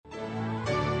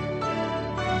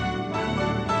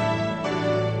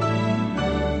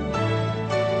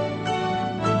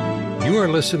You are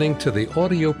listening to the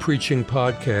audio preaching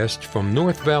podcast from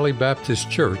North Valley Baptist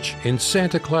Church in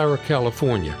Santa Clara,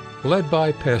 California, led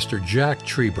by Pastor Jack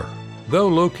Trieber. Though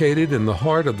located in the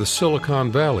heart of the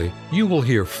Silicon Valley, you will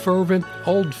hear fervent,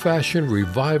 old-fashioned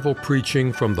revival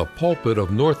preaching from the pulpit of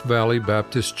North Valley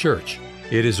Baptist Church.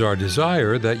 It is our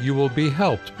desire that you will be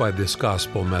helped by this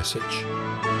gospel message.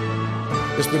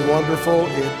 It's been wonderful.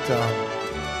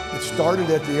 It started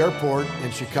at the airport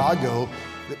in Chicago.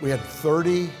 We had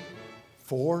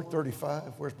 34,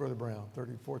 35, where's Brother Brown?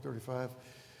 34, 35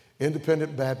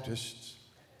 independent Baptists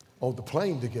on the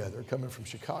plane together coming from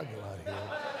Chicago out here.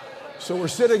 So we're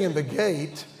sitting at the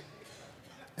gate,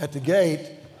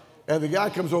 and the guy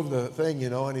comes over the thing,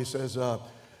 and he says,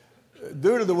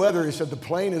 due to the weather, he said, the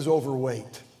plane is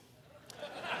overweight.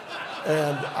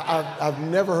 And I've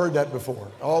never heard that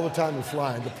before. All the time we're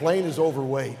flying, the plane is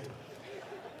overweight.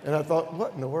 And I thought,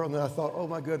 what in the world? And then I thought, oh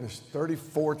my goodness,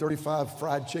 34, 35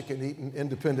 fried chicken eating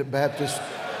independent Baptists.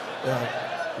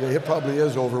 Yeah, it probably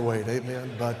is overweight,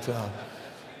 amen. But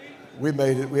we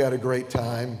made it. We had a great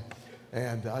time.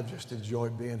 And I just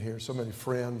enjoyed being here. So many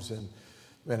friends, and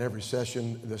every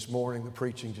session this morning, the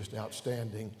preaching just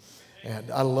outstanding. And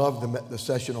I loved the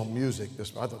session on music. I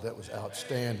thought that was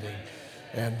outstanding.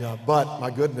 And but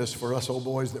my goodness, for us old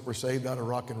boys that were saved out of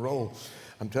rock and roll,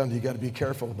 I'm telling you, you got to be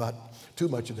careful about too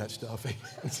much of that stuff. And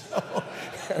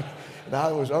I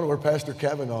don't know where Pastor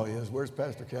Kavanaugh is. Where's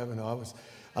Pastor Kavanaugh?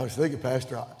 I was thinking,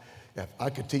 Pastor, if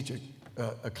I could teach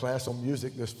a class on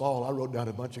music this fall, I wrote down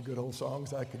a bunch of good old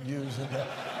songs I could use and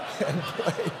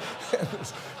play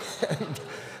and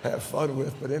have fun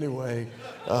with. But anyway,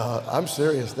 I'm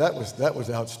serious. That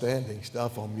was outstanding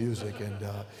stuff on music, and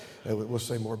we'll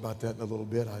say more about that in a little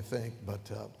bit, I think. But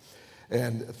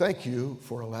and thank you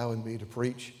for allowing me to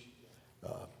preach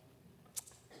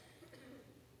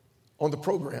on the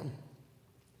program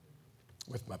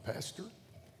with my pastor.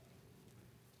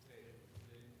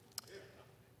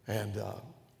 And the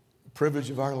privilege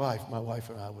of our life, my wife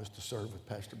and I, was to serve with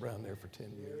Pastor Brown there for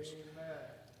 10 years.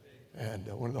 And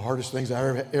one of the hardest things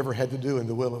I ever had to do in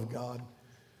the will of God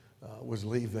was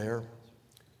leave there.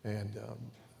 And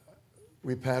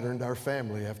we patterned our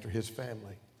family after his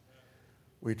family.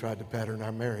 We tried to pattern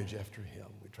our marriage after him.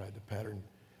 We tried to pattern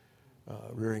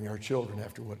rearing our children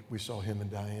after what we saw him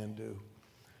and Diane do.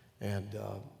 And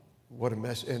what a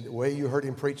mess. And the way you heard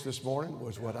him preach this morning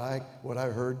was what I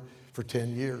heard for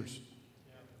 10 years.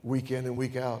 Week in and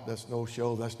week out. That's no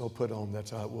show. That's no put on. That's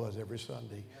how it was every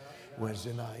Sunday,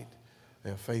 Wednesday night.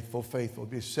 Yeah, faithful.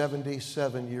 Be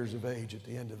 77 years of age at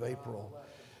the end of April.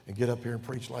 And get up here and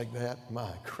preach like that.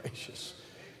 My gracious.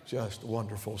 Just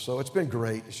wonderful. So it's been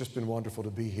great. It's just been wonderful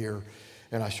to be here.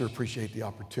 And I sure appreciate the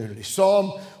opportunity.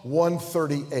 Psalm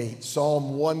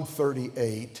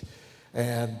 138.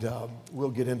 And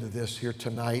we'll get into this here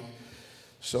tonight.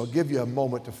 So I'll give you a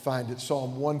moment to find it.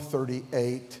 Psalm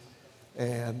 138.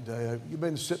 And you've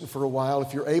been sitting for a while.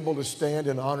 If you're able to stand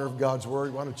in honor of God's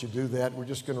word, why don't you do that? We're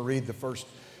just going to read the first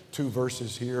two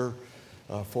verses here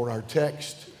for our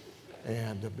text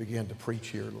and begin to preach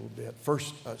here a little bit.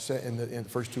 First, in the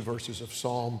first two verses of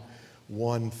Psalm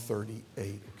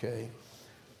 138, okay?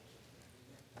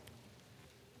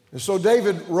 And so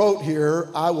David wrote here,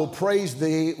 I will praise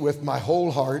thee with my whole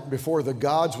heart. Before the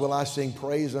gods will I sing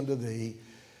praise unto thee.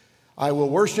 I will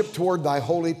worship toward thy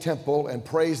holy temple and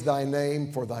praise thy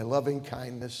name for thy loving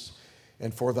kindness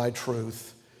and for thy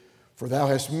truth. For thou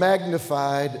hast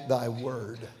magnified thy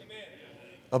word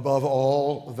above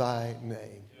all thy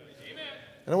name.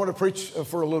 And I want to preach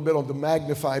for a little bit on the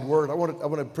magnified word. I want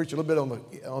to preach a little bit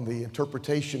on the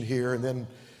interpretation here and then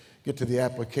get to the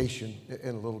application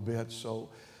in a little bit. So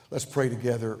let's pray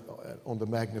together on the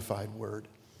magnified word.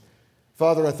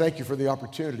 Father, I thank you for the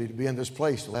opportunity to be in this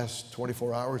place the last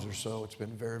 24 hours or so. It's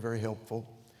been very, very helpful.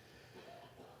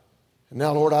 And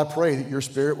now, Lord, I pray that your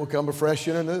Spirit will come afresh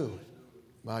and anew.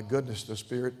 My goodness, the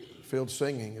Spirit-filled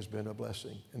singing has been a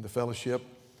blessing in the fellowship.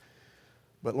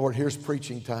 But, Lord, here's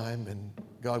preaching time, and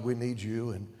God, we need you,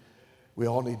 and we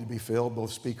all need to be filled,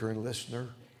 both speaker and listener.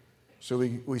 So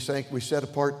we set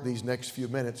apart these next few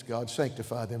minutes. God,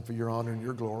 sanctify them for your honor and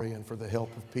your glory and for the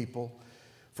help of people,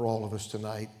 for all of us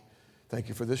tonight. Thank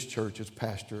you for this church, its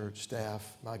pastor, its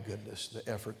staff. My goodness, the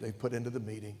effort they put into the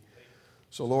meeting.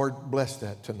 So, Lord, bless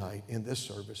that tonight in this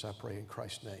service, I pray in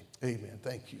Christ's name. Amen.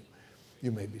 Thank you.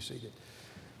 You may be seated.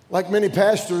 Like many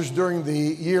pastors during the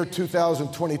year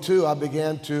 2022, I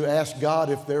began to ask God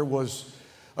if there was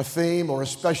a theme or a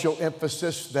special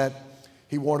emphasis that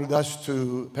he wanted us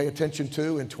to pay attention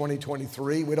to in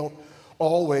 2023. We don't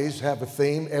always have a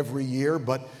theme every year,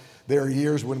 but there are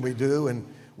years when we do, and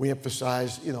we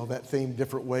emphasize, that theme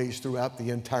different ways throughout the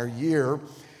entire year.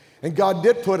 And God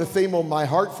did put a theme on my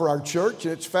heart for our church,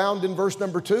 and it's found in verse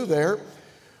number 2 there,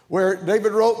 where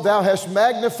David wrote, "Thou hast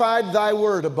magnified thy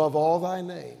word above all thy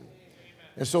name."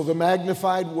 And so the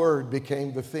magnified word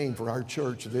became the theme for our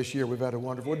church this year. We've had a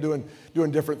wonderful, we're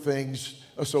doing different things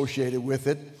associated with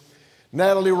it.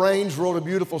 Natalie Raines wrote a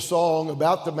beautiful song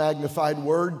about the magnified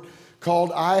word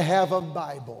called "I Have a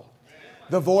Bible."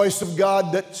 The voice of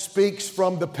God that speaks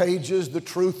from the pages, the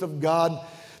truth of God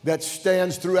that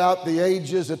stands throughout the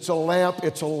ages. It's a lamp,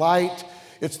 it's a light,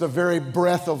 it's the very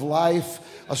breath of life,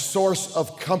 a source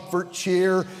of comfort,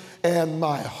 cheer, and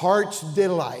my heart's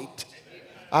delight.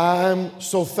 I'm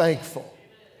so thankful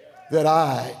that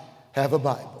I have a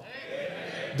Bible.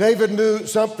 David knew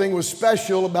something was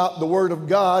special about the Word of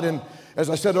God, and as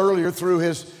I said earlier, through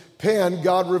his pen,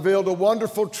 God revealed a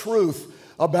wonderful truth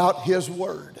about His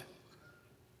Word.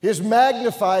 He has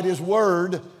magnified His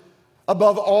Word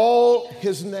above all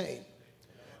His name.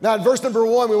 Now, in verse number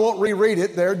 1, we won't reread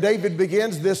it there. David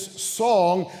begins this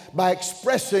song by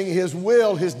expressing his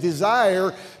will, his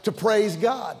desire to praise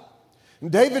God.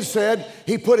 And David said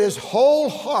he put his whole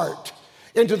heart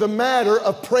into the matter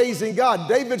of praising God.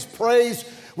 David's praise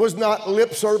was not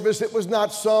lip service. It was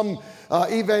not some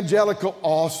evangelical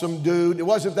awesome dude. It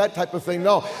wasn't that type of thing.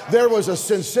 No, there was a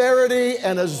sincerity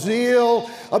and a zeal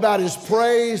about his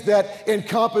praise that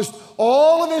encompassed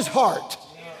all of his heart.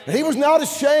 And he was not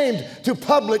ashamed to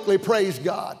publicly praise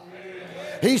God.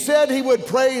 He said he would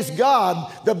praise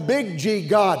God, the big G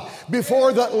God,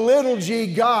 before the little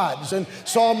g gods. In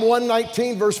Psalm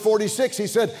 119, verse 46, he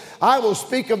said, "I will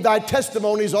speak of thy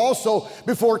testimonies also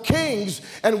before kings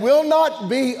and will not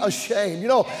be ashamed." You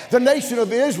know, the nation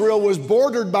of Israel was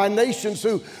bordered by nations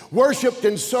who worshiped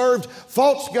and served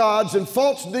false gods and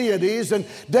false deities, and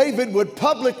David would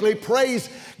publicly praise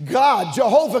God,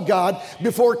 Jehovah God,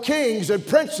 before kings and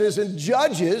princes and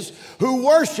judges who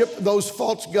worshiped those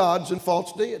false gods and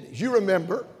false deities. You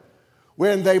remember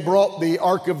when they brought the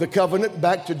Ark of the Covenant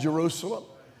back to Jerusalem,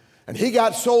 and he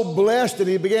got so blessed that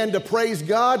he began to praise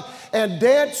God and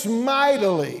dance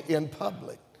mightily in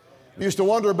public. I used to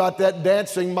wonder about that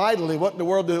dancing mightily. What in the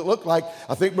world did it look like?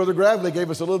 I think Brother Gravely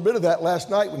gave us a little bit of that last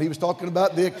night when he was talking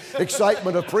about the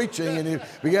excitement of preaching, and he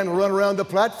began to run around the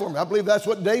platform. I believe that's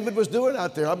what David was doing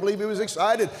out there. I believe he was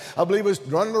excited. I believe he was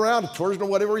running around, touring, or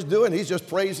whatever he's doing. He's just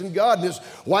praising God. And his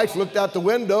wife looked out the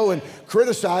window and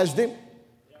criticized him,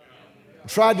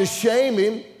 tried to shame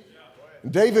him.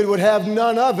 David would have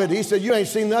none of it. He said, "You ain't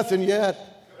seen nothing yet."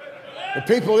 And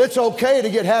people, it's okay to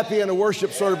get happy in a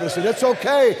worship service, and it's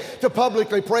okay to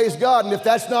publicly praise God. And if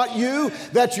that's not you,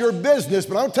 that's your business.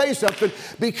 But I'll tell you something,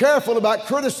 be careful about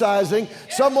criticizing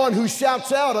someone who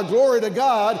shouts out a glory to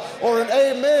God or an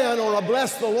amen or a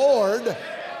bless the Lord.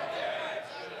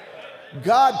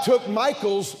 God took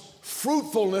Michal's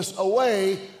fruitfulness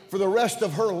away for the rest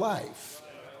of her life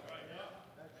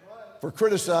for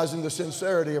criticizing the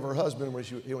sincerity of her husband when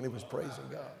he was praising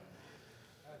God.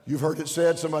 You've heard it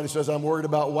said, somebody says, "I'm worried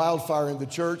about wildfire in the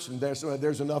church," and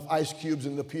there's enough ice cubes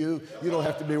in the pew. You don't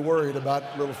have to be worried about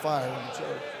a little fire in the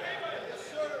church.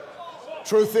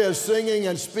 Truth is, singing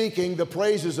and speaking the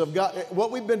praises of God.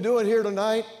 What we've been doing here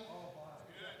tonight,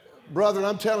 brother,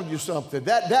 I'm telling you something.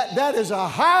 That is a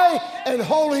high and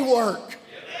holy work.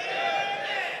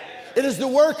 It is the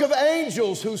work of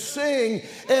angels who sing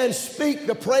and speak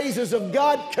the praises of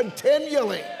God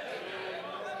continually.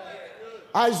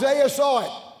 Isaiah saw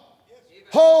it.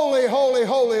 Holy, holy,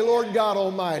 holy, Lord God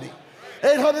Almighty.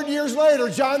 800 years later,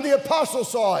 John the Apostle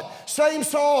saw it. Same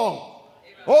song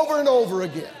over and over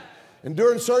again. And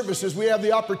during services, we have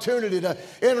the opportunity to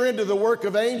enter into the work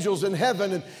of angels in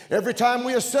heaven. And every time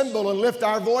we assemble and lift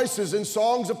our voices in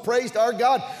songs of praise to our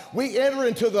God, we enter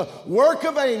into the work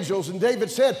of angels. And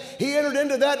David said he entered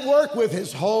into that work with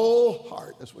his whole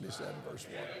heart. That's what he said in verse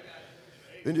 1.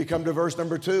 Then you come to verse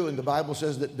number 2, and the Bible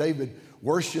says that David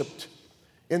worshiped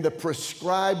in the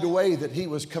prescribed way that he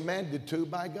was commanded to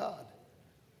by God.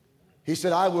 He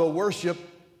said, "I will worship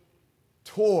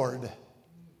toward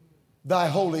thy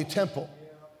holy temple."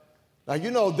 Now,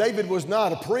 you know, David was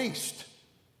not a priest,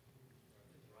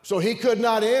 so he could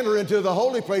not enter into the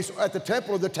holy place at the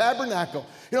temple or the tabernacle.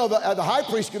 You know, the high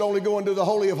priest could only go into the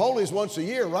Holy of Holies once a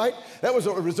year, right? That was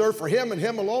reserved for him and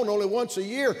him alone, only once a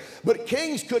year. But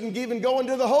kings couldn't even go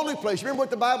into the holy place. Remember what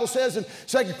the Bible says in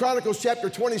 2 Chronicles chapter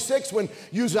 26 when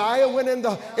Uzziah went in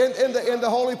the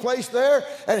holy place there,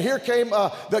 and here came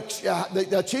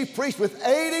the chief priest with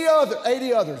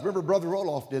 80 others. Remember, Brother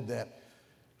Roloff did that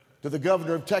to the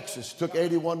governor of Texas. Took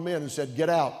 81 men and said, "Get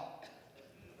out.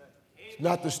 It's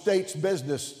not the state's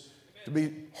business to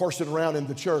be horsing around in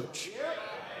the church."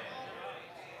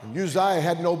 And Uzziah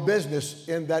had no business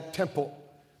in that temple.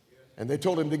 And they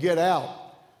told him to get out.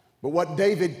 But what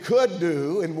David could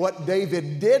do and what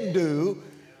David did do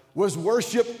was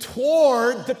worship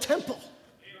toward the temple.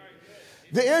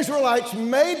 The Israelites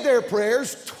made their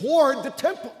prayers toward the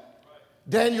temple.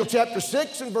 Daniel chapter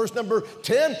 6 and verse number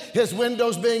 10, his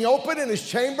windows being open in his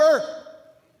chamber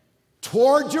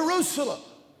toward Jerusalem.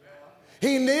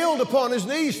 He kneeled upon his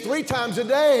knees 3 times a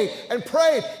day and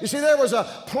prayed. You see, there was a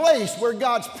place where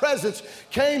God's presence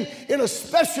came in a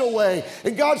special way,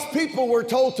 and God's people were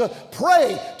told to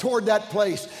pray toward that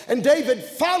place. And David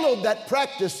followed that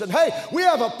practice and, hey, we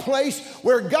have a place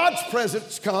where God's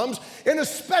presence comes in a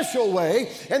special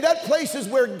way, and that place is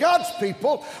where God's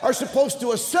people are supposed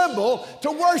to assemble to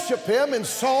worship him in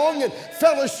song and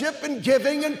fellowship and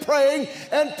giving and praying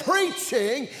and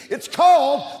preaching. It's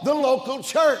called the local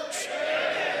church.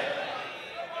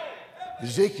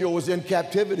 Ezekiel was in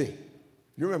captivity.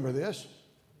 You remember this?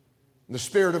 The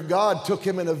Spirit of God took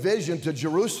him in a vision to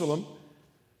Jerusalem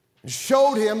and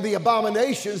showed him the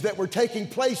abominations that were taking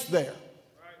place there.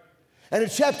 And in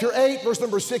chapter 8, verse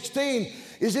number 16,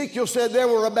 Ezekiel said there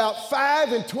were about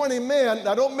 25 men,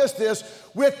 now don't miss this,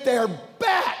 with their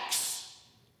backs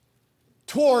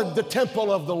toward the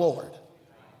temple of the Lord,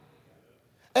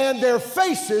 and their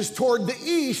faces toward the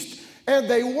east, and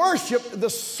they worshiped the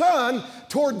sun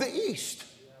toward the east.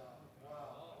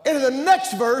 And in the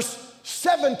next verse,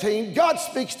 17, God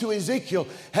speaks to Ezekiel.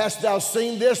 Hast thou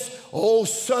seen this, O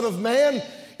son of man?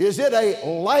 Is it a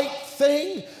light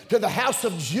thing to the house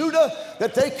of Judah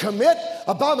that they commit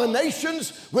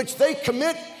abominations which they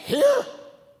commit here?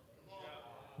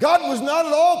 God was not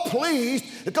at all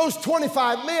pleased that those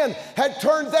 25 men had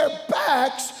turned their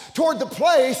backs toward the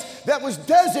place that was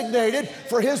designated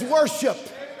for his worship.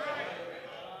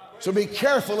 So be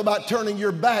careful about turning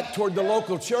your back toward the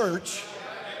local church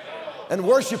and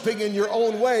worshiping in your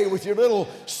own way with your little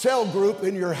cell group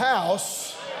in your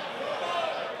house,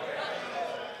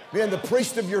 being the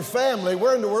priest of your family.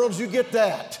 Where in the world did you get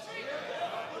that?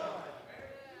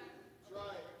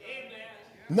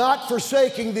 Not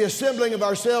forsaking the assembling of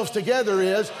ourselves together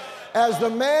is as the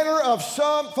manner of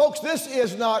some. Folks, this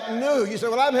is not new. You say,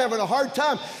 well, I'm having a hard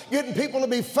time getting people to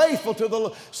be faithful to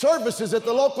the services at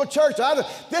the local church.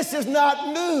 This is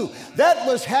not new. That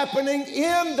was happening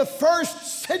in the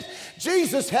first century.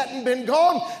 Jesus hadn't been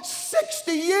gone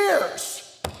 60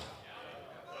 years.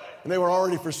 And they were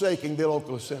already forsaking the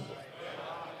local assembly.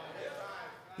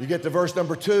 You get to verse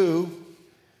number 2.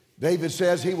 David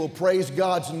says he will praise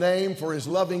God's name for his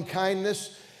loving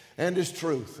kindness and his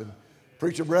truth. And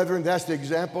preacher brethren, that's the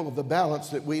example of the balance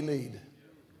that we need.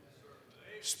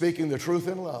 Speaking the truth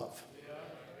in love.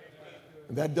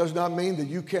 And that does not mean that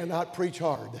you cannot preach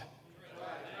hard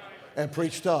and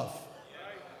preach tough.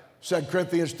 2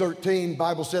 Corinthians 13,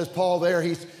 Bible says, Paul there,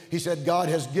 he said God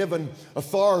has given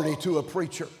authority to a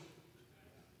preacher.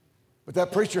 But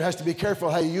that preacher has to be careful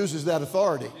how he uses that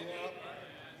authority.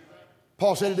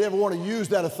 Paul said he didn't want to use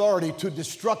that authority to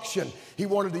destruction. He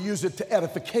wanted to use it to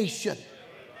edification.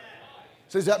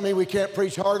 So does that mean we can't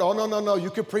preach hard? Oh, no. You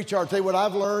can preach hard. I'll tell you what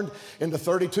I've learned in the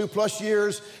 32 plus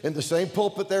years in the same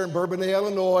pulpit there in Bourbonnais,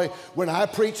 Illinois. When I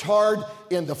preach hard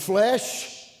in the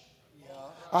flesh,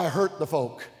 I hurt the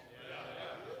folk.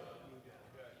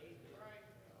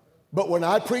 But when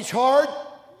I preach hard,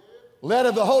 led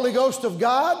of the Holy Ghost of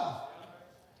God,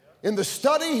 in the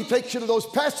study, he takes you to those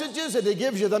passages and he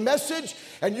gives you the message,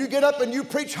 and you get up and you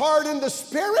preach hard in the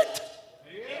Spirit,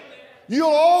 you'll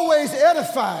always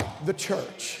edify the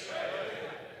church.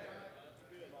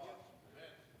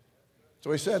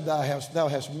 So he said, thou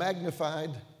hast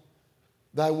magnified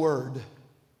thy word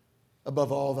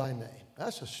above all thy name.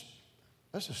 That's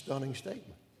a stunning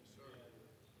statement.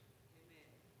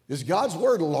 Is God's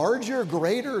word larger,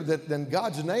 greater than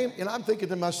God's name? And I'm thinking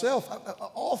to myself,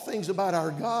 all things about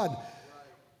our God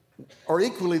are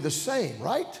equally the same,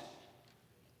 right?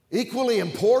 Equally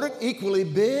important, equally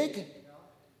big.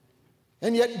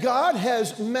 And yet God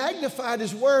has magnified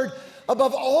his word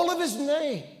above all of his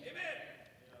name.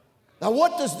 Now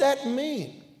what does that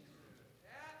mean?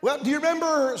 Well, do you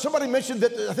remember, somebody mentioned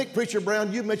that, I think Preacher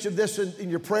Brown, you mentioned this in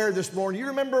your prayer this morning. You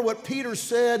remember what Peter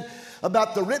said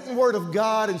about the written word of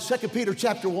God in 2 Peter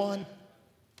chapter 1?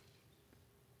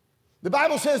 The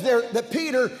Bible says there that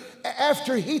Peter,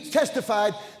 after he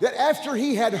testified, that after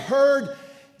he had heard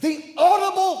the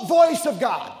audible voice of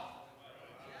God,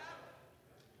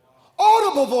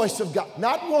 audible voice of God,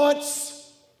 not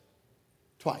once,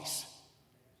 twice,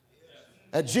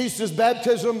 at Jesus'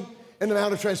 baptism in the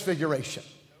Mount of Transfiguration.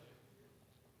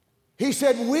 He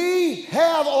said, we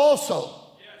have also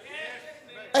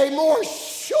a more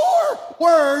sure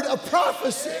word of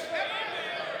prophecy.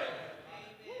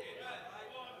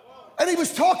 And he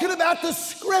was talking about the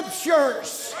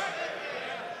Scriptures.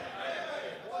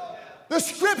 The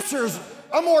Scriptures,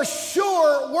 a more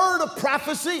sure word of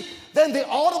prophecy than the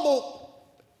audible.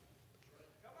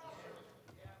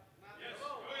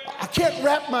 I can't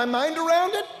wrap my mind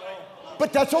around it,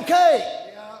 but that's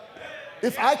okay.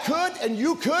 If I could and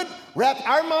you could wrap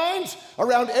our minds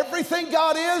around everything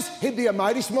God is, he'd be a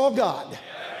mighty small God.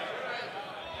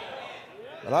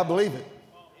 But I believe it.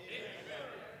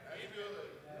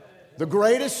 The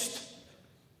greatest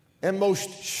and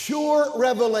most sure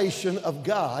revelation of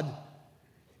God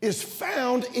is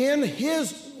found in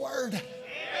his word.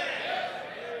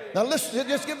 Now let's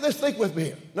think with me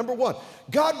here. Number one,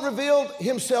 God revealed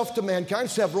himself to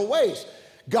mankind several ways.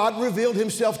 God revealed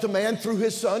himself to man through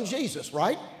his son Jesus,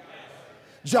 right?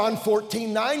 John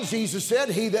 14:9, Jesus said,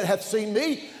 he that hath seen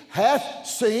me hath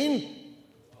seen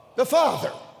the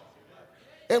Father.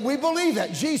 And we believe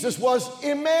that. Jesus was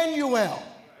Emmanuel,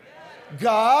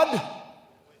 God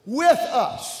with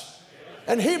us.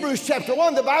 And Hebrews chapter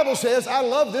 1, the Bible says, I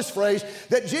love this phrase,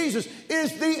 that Jesus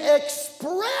is the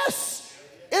express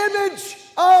image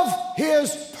of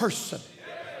his person.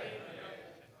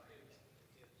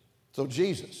 So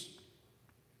Jesus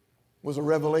was a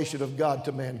revelation of God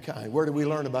to mankind. Where do we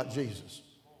learn about Jesus?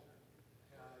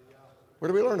 Where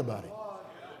do we learn about him?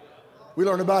 We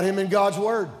learn about him in God's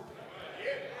word.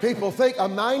 People think a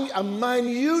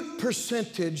minute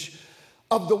percentage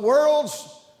of the world's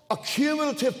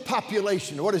accumulative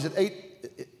population, what is it,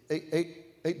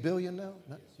 8 billion now?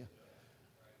 Yeah.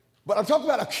 But I'm talking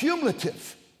about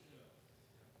accumulative,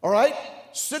 all right?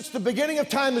 Since the beginning of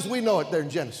time as we know it there in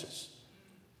Genesis.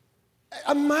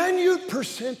 A minute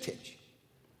percentage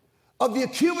of the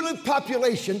accumulative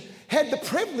population had the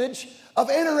privilege of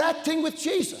interacting with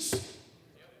Jesus.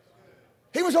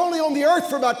 He was only on the earth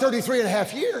for about 33 and a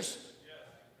half years.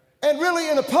 And really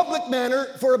in a public manner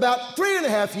for about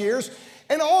 3.5 years.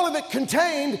 And all of it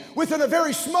contained within a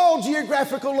very small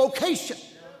geographical location.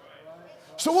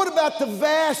 So what about the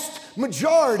vast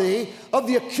majority of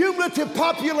the accumulative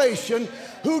population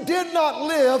who did not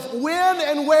live when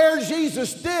and where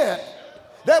Jesus did?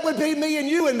 That would be me and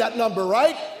you in that number,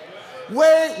 right?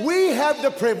 Where we have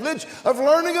the privilege of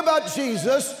learning about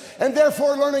Jesus and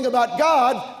therefore learning about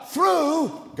God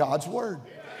through God's Word.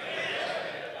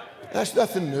 That's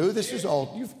nothing new. This is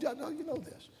all, you know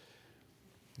this.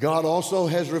 God also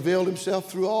has revealed himself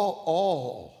through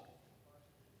all.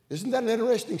 Isn't that an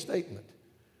interesting statement?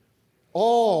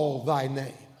 All thy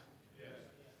name.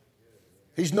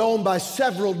 He's known by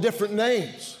several different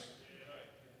names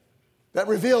that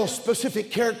reveal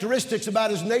specific characteristics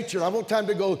about his nature. I won't take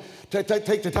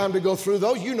the time to go through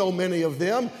those. You know many of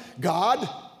them. God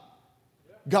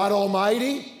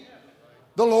Almighty,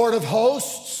 the Lord of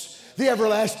hosts, the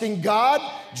everlasting God,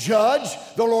 Judge,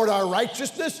 the Lord our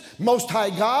righteousness, Most High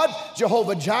God,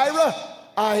 Jehovah Jireh,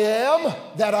 I am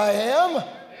that I am,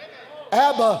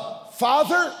 Abba,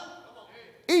 Father.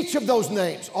 Each of those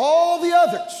names, all the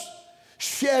others,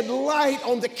 shed light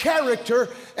on the character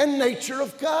and nature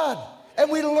of God. And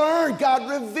we learn God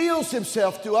reveals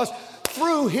himself to us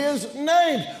through his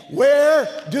name. Where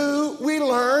do we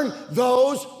learn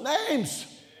those names?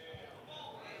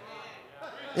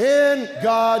 In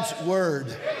God's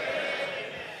word.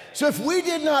 So if we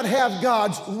did not have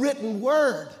God's written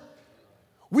word,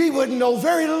 we would know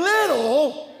very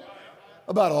little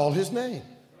about all his name.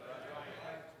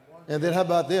 And then how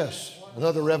about this?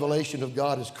 Another revelation of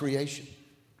God is creation.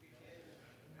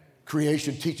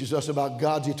 Creation teaches us about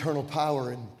God's eternal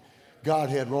power and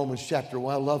Godhead, Romans chapter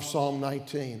 1. I love Psalm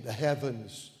 19. The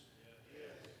heavens,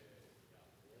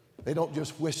 they don't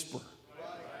just whisper.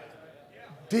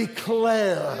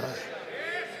 Declare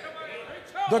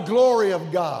the glory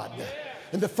of God.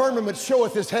 And the firmament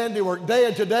showeth his handiwork. Day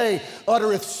unto day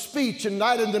uttereth speech, and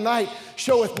night unto night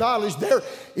showeth knowledge. There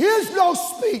is no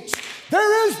speech,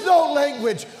 there is no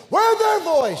language where their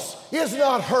voice is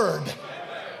not heard.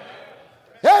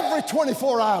 Every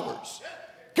 24 hours,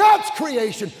 God's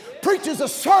creation preaches a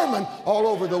sermon all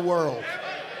over the world.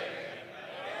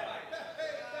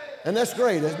 And that's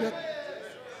great, isn't it?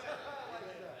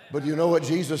 But you know what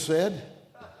Jesus said?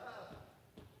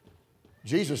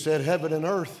 Jesus said, heaven and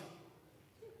earth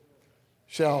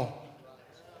shall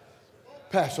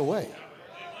pass away.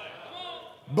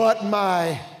 But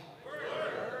my,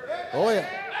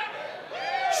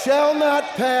 shall not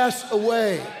pass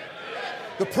away.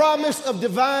 The promise of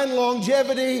divine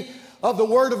longevity of the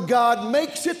Word of God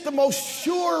makes it the most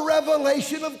sure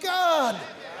revelation of God.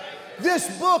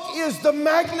 This book is the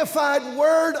magnified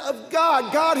Word of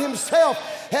God. God himself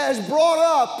has brought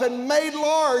up and made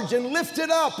large and lifted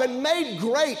up and made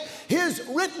great. His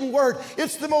written word,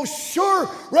 it's the most sure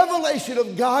revelation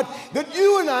of God that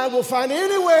you and I will find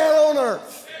anywhere on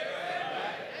earth.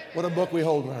 What a book we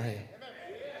hold in our hand.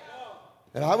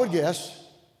 And I would guess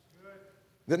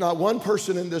that not one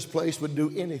person in this place would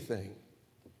do anything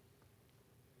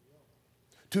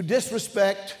to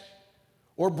disrespect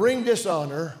or bring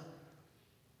dishonor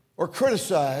or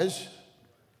criticize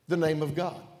the name of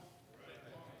God.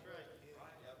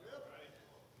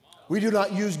 We do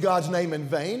not use God's name in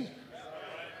vain.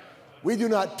 We do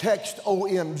not text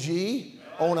OMG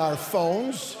on our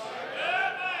phones.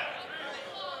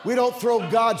 We don't throw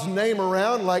God's name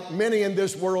around like many in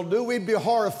this world do. We'd be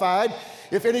horrified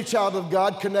if any child of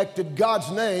God connected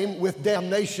God's name with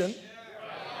damnation.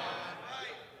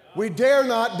 We dare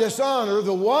not dishonor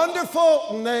the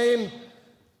wonderful name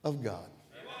of God.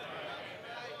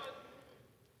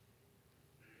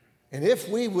 And if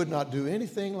we would not do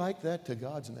anything like that to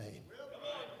God's name,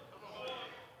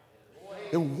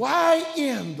 then why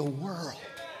in the world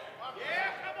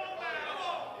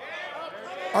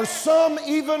are some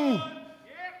even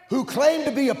who claim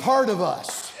to be a part of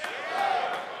us?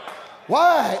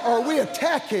 Why are we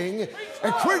attacking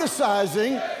and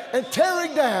criticizing and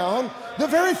tearing down the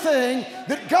very thing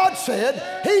that God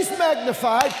said He's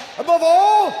magnified above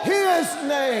all His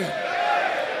name?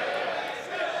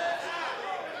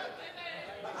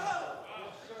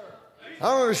 I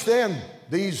don't understand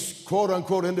these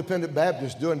quote-unquote independent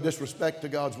Baptists doing disrespect to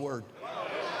God's Word.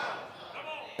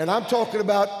 And I'm talking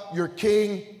about your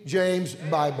King James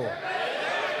Bible.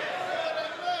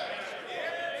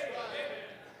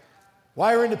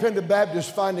 Why are independent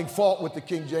Baptists finding fault with the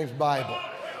King James Bible?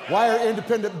 Why are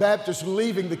independent Baptists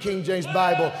leaving the King James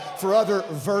Bible for other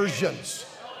versions?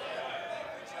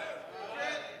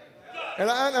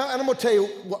 And I'm going to tell you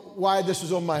why this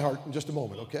is on my heart in just a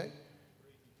moment, okay?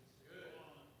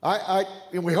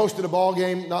 We hosted a ball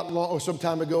game some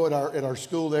time ago at our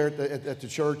school there at the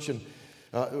church, and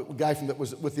a guy that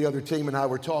was with the other team and I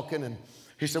were talking, and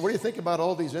he said, "What do you think about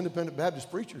all these independent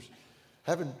Baptist preachers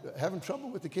having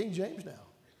trouble with the King James now?"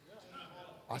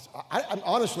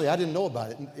 Honestly, I didn't know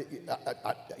about it.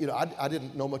 I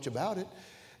didn't know much about it,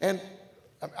 and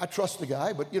I trust the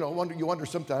guy, but you wonder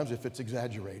sometimes if it's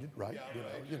exaggerated, right?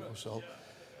 So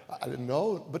I didn't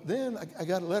know. But then I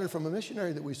got a letter from a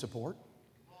missionary that we support.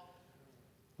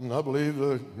 And I believe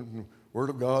the Word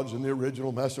of God's in the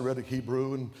original Masoretic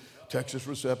Hebrew and Texas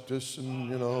Receptus, and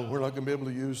we're not going to be able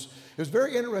to use. It was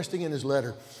very interesting in his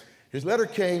letter. His letter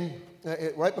came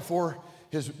right before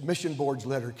his mission board's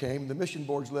letter came. The mission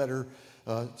board's letter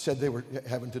said they were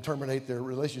having to terminate their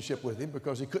relationship with him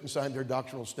because he couldn't sign their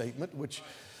doctrinal statement, which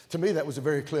to me that was a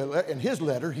very clear letter. In his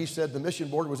letter, he said the mission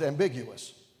board was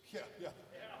ambiguous. Yeah.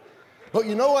 But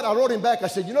you know what? I wrote him back. I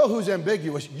said, "You know who's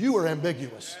ambiguous? You are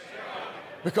ambiguous.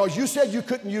 Because you said you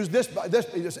couldn't use this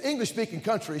English-speaking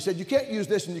country. He said you can't use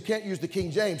this and you can't use the King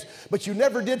James, but you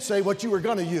never did say what you were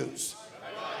going to use.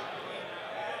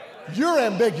 You're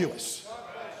ambiguous."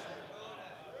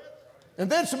 And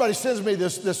then somebody sends me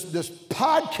this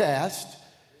podcast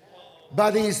by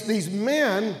these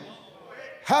men,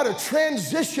 how to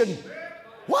transition,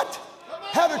 what?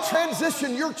 How to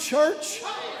transition your church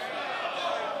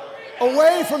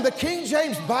away from the King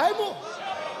James Bible?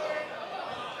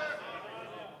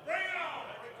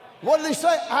 What did he say?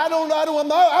 I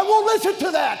won't listen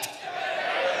to that.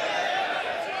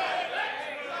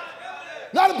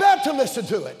 Not about to listen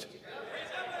to it.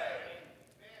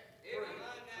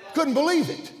 Couldn't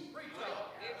believe it.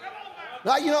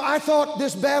 Now, I thought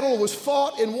this battle was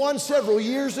fought and won several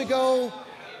years ago.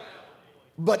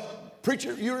 But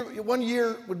preacher, one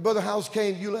year when Brother House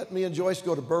came, you let me and Joyce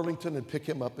go to Burlington and pick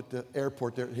him up at the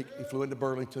airport there. He flew into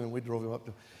Burlington and we drove him up.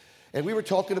 And we were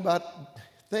talking about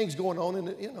things going on in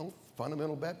the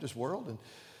fundamental Baptist world, and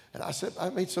I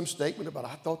made some statement about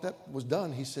I thought that was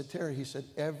done. He said, "Terry," he said,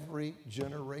 "every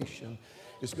generation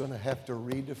is going to have to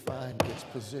redefine its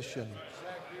position."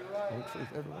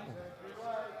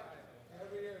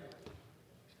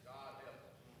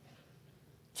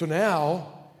 So now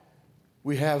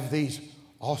we have these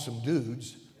awesome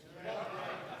dudes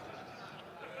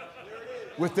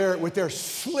with their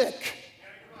slick.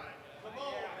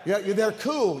 Yeah, they're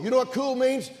cool. You know what cool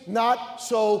means? Not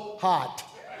so hot.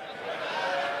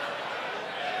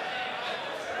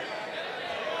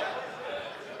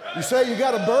 You say you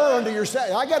got a burr under your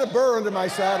saddle. I got a burr under my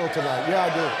saddle tonight. Yeah, I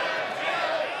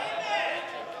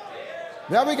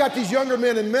do. Now we got these younger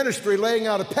men in ministry laying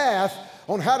out a path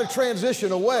on how to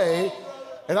transition away.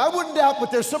 And I wouldn't doubt that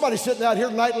there's somebody sitting out here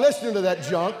tonight listening to that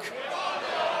junk.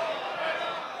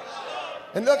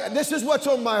 And look, this is what's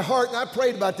on my heart, and I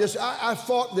prayed about this. I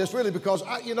fought this really because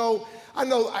I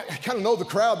kind of know the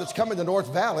crowd that's coming to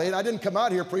North Valley, and I didn't come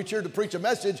out here, preacher, to preach a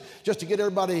message just to get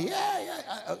everybody,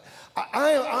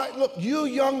 look, you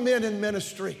young men in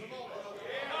ministry,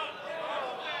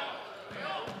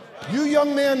 you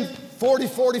young men 40,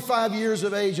 45 years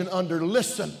of age and under,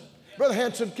 listen. Brother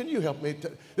Hanson, can you help me?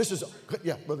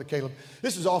 Brother Caleb,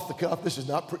 this is off the cuff. This is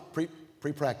not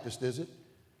pre-practiced, is it?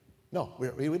 No, we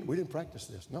didn't practice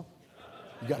this. No.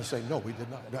 You got to say, no, we did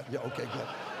not. Yeah, okay, good.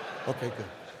 Okay, good.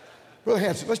 Brother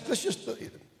Hanson, let's just... Do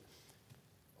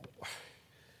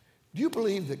you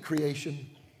believe that creation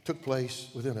took place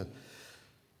within a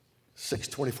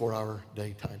 24-hour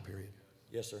day time period?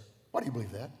 Yes, sir. Why do you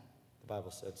believe that? The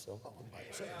Bible said so. Oh, the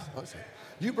Bible says.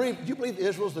 Do you believe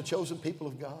Israel's the chosen people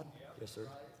of God? Yes, sir.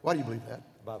 Why do you believe that?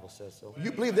 The Bible says so.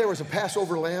 You believe there was a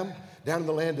Passover lamb down in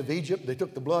the land of Egypt? They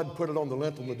took the blood and put it on the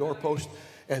lintel and the doorpost,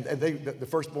 and the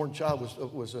firstborn child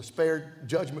was spared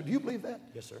judgment. Do you believe that?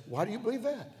 Yes, sir. Why do you believe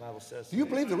that? The Bible says so. Do you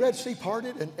believe the Red Sea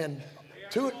parted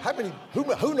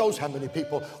who knows how many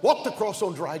people walked across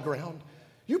on dry ground?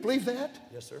 You believe that?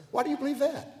 Yes, sir. Why do you believe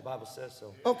that? The Bible says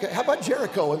so. Okay, how about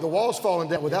Jericho and the walls falling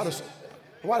down without us?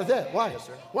 Why did that? Why? Yes,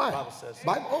 sir. Why? The Bible says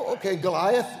so. Okay,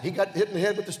 Goliath, he got hit in the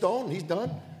head with the stone, he's done.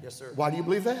 Yes, sir. Why do you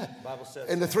believe that? The Bible says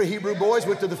And the 3 Hebrew boys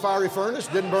went to the fiery furnace,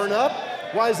 didn't burn up.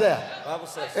 Why is that? The Bible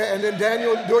says so. And then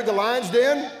Daniel endured the lion's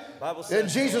den. Bible says and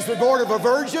Jesus was born of a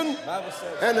virgin. Bible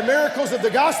says and the miracles of the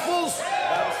Gospels.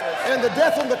 Bible says and the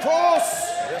death on the cross.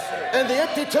 Yes, sir. And the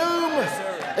empty tomb. Yes,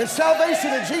 sir. And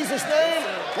salvation in Jesus' name.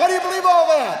 Why do you believe all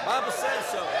that? Bible says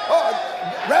so.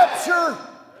 Rapture,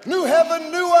 new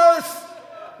heaven, new earth.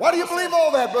 Why do you believe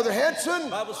all that, Brother Hanson?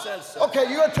 Bible says so. Okay,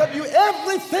 you're going to tell you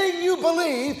everything you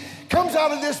believe comes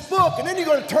out of this book, and then you're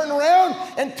going to turn around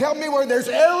and tell me where there's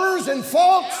errors and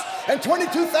faults and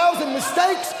 22,000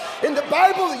 mistakes in the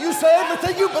Bible that you say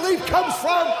everything you believe comes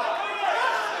from.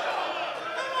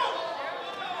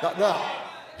 No,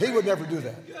 he would never do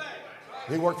that.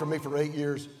 He worked for me for 8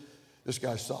 years. This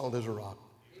guy's solid as a rock.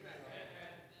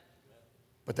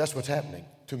 But that's what's happening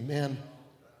to men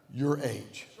your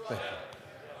age. Thank you.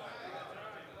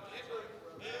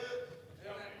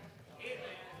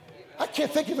 I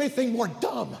can't think of anything more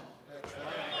dumb.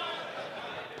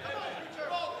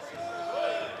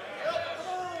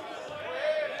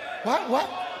 What?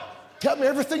 Tell me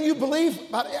everything you believe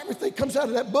about everything comes out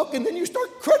of that book, and then you start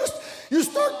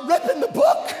ripping the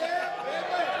book.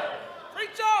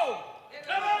 Preach on.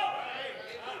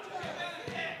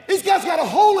 These guys got a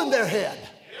hole in their head.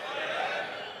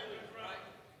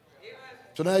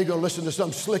 So now you're going to listen to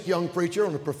some slick young preacher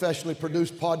on a professionally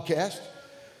produced podcast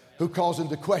who calls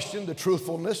into question the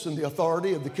truthfulness and the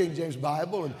authority of the King James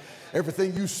Bible, and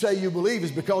everything you say you believe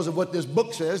is because of what this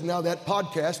book says. Now that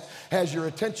podcast has your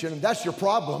attention, and that's your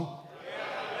problem.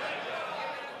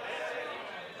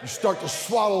 You start to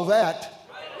swallow that,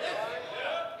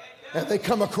 and they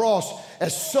come across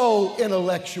as so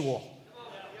intellectual.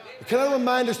 Can I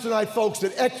remind us tonight, folks,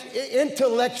 that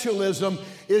intellectualism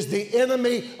is the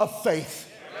enemy of faith.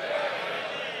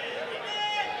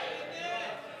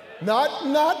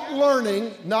 Not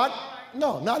learning, not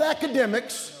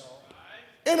academics.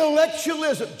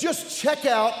 Intellectualism. Just check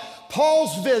out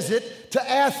Paul's visit to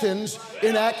Athens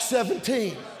in Acts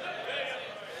 17.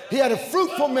 He had a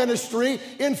fruitful ministry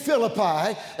in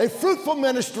Philippi, a fruitful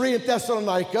ministry in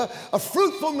Thessalonica, a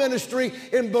fruitful ministry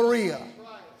in Berea.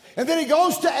 And then he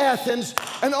goes to Athens,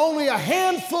 and only a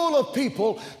handful of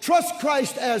people trust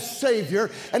Christ as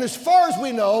Savior. And as far as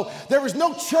we know, there was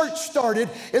no church started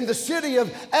in the city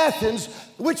of Athens,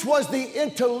 which was the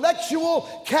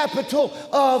intellectual capital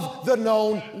of the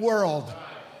known world.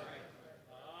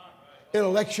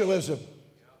 Intellectualism.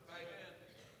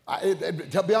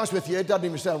 To be honest with you, it doesn't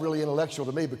even sound really intellectual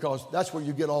to me, because that's where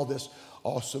you get all this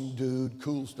awesome dude,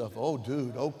 cool stuff. Oh,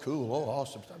 dude, oh, cool, oh,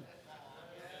 awesome stuff.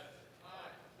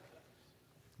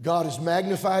 God has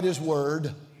magnified His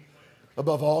word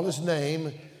above all His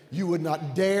name. You would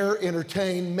not dare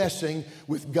entertain messing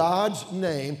with God's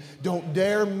name. Don't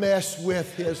dare mess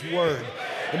with His word.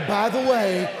 And by the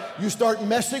way, you start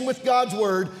messing with God's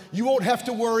word, you won't have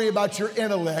to worry about your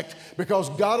intellect, because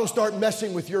God will start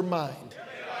messing with your mind.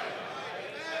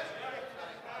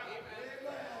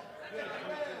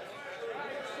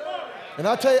 And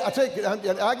I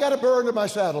got a burr under my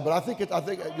saddle, but I think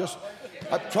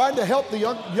I'm trying to help the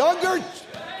younger.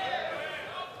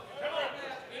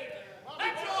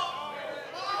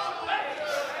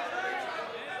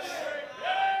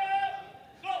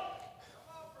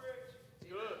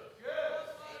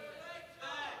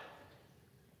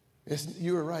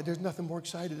 You were right. There's nothing more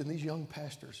excited than these young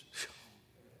pastors.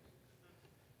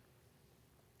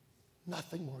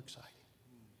 Nothing more exciting.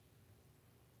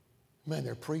 Man,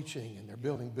 they're preaching and they're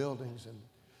building buildings and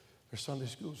their Sunday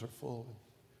schools are full.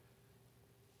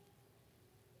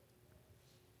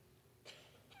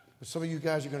 But some of you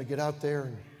guys are going to get out there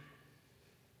and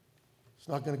it's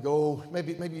not going to go.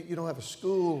 Maybe you don't have a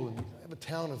school and you have a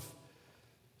town of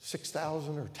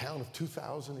 6,000 or a town of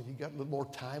 2,000 and you got a little more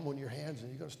time on your hands and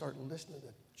you're going to start listening to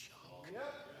junk.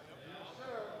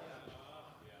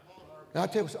 Now I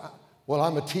tell you, well,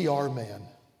 I'm a TR man.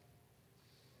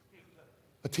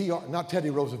 A TR, not Teddy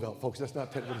Roosevelt, folks. That's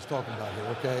not what he's talking about here,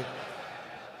 okay?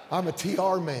 I'm a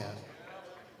TR man.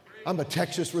 I'm a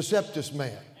Texas Receptus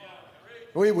man.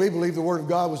 We believe the Word of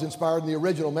God was inspired in the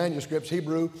original manuscripts,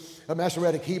 Hebrew,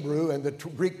 Masoretic Hebrew, and the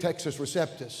Greek Textus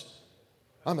Receptus.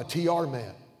 I'm a TR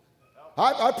man.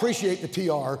 I appreciate the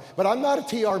TR, but I'm not a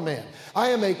TR man. I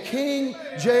am a King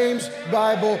James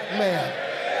Bible man.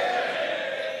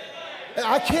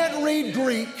 I can't read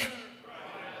Greek,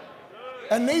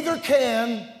 and neither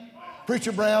can,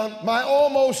 Preacher Brown, my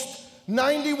almost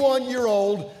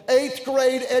 91-year-old, 8th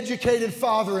grade educated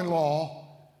father-in-law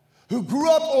who grew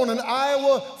up on an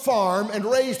Iowa farm and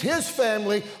raised his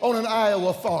family on an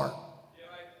Iowa farm.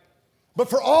 But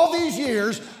for all these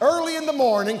years, early in the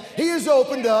morning, he has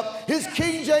opened up his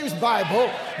King James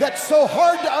Bible that's so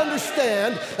hard to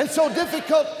understand and so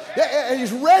difficult, and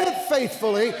he's read it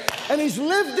faithfully, and he's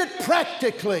lived it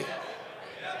practically.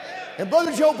 And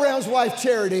Brother Joe Brown's wife,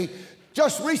 Charity,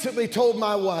 just recently told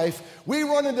my wife, we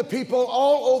run into people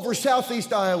all over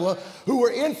southeast Iowa who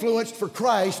were influenced for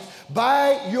Christ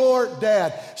by your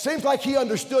dad. Seems like he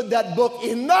understood that book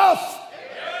enough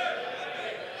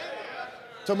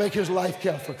to make his life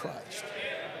count for Christ.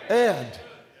 And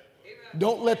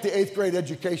don't let the 8th grade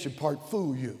education part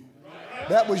fool you.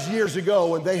 That was years ago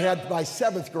when they had, by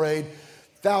 7th grade,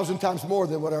 1,000 times more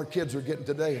than what our kids are getting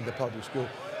today in the public school.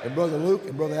 And Brother Luke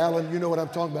and Brother Allen, you know what I'm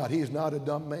talking about. He is not a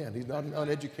dumb man. He's not an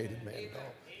uneducated man at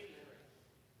all.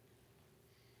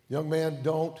 Young man,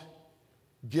 don't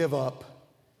give up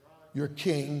your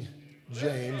King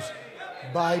James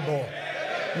Bible.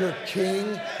 Your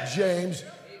King James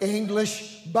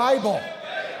English Bible.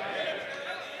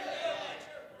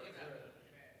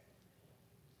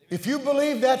 If you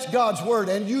believe that's God's word,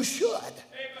 and you should,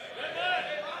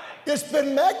 it's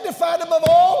been magnified above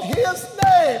all his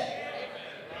name.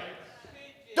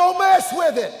 Don't mess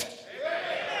with it.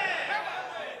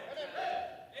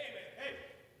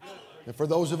 And for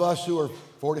those of us who are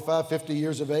 45, 50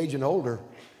 years of age and older,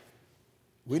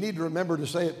 we need to remember to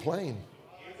say it plain.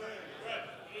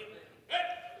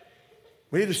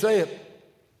 We need to say it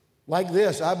like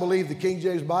this. I believe the King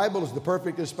James Bible is the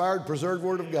perfect, inspired, preserved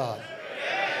Word of God.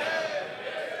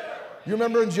 You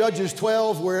remember in Judges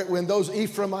 12 when those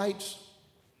Ephraimites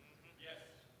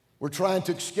were trying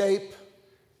to escape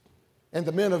and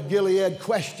the men of Gilead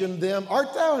questioned them,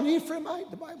 art thou an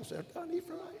Ephraimite? The Bible says, art thou an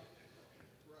Ephraimite?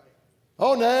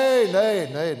 Oh, nay, nay,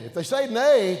 nay. If they say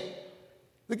nay,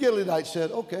 the Gileadites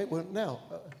said, okay, well, now,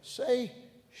 say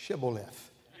Shibboleth.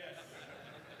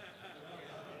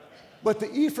 But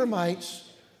the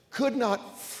Ephraimites could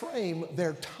not frame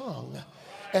their tongue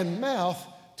and mouth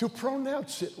to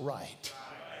pronounce it right.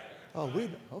 Oh,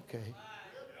 okay.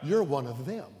 You're one of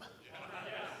them.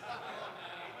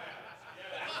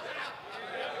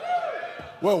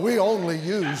 Well, we only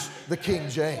use the King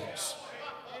James.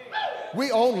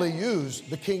 We only use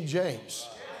the King James.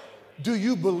 Do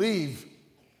you believe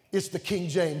it's the King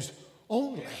James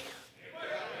only?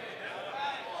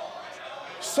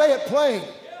 Say it plain.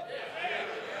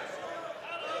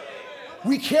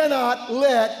 We cannot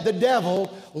let the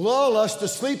devil lull us to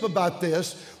sleep about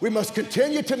this. We must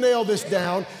continue to nail this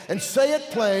down and say it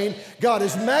plain. God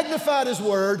has magnified his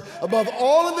word above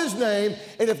all of his name.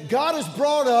 And if God has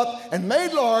brought up and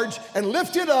made large and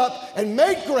lifted up and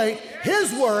made great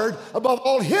his word above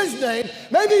all his name,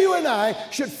 maybe you and I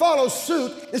should follow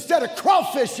suit instead of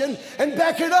crawfishing and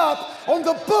back it up on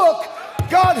the book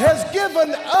God has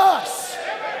given us.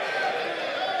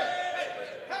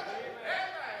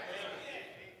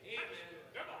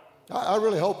 I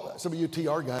really hope some of you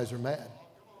TR guys are mad.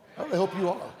 I really hope you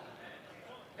are.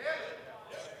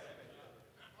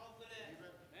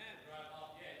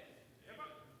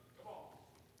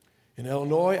 In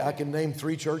Illinois, I can name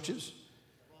 3 churches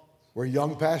where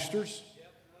young pastors,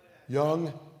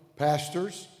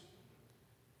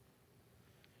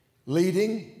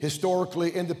 leading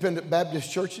historically independent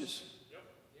Baptist churches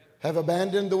have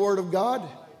abandoned the Word of God,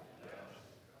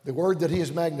 the Word that he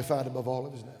has magnified above all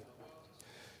of his name.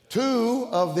 2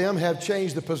 of them have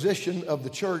changed the position of the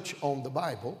church on the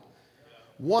Bible.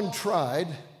 1 tried,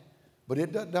 but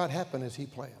it did not happen as he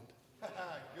planned.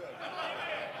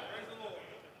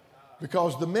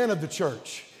 Because the men of the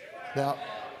church, now,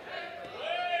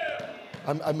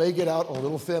 I may get out on a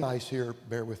little thin ice here.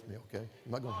 Bear with me, okay?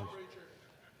 I'm not going to.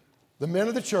 The men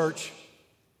of the church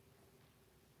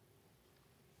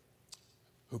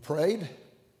who prayed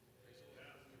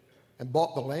and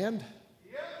bought the land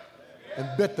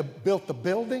and built the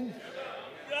building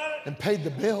and paid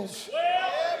the bills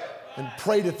and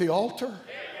prayed at the altar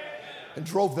and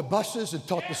drove the buses and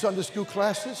taught the Sunday school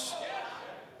classes,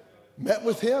 met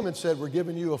with him and said, we're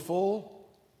giving you a full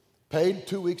paid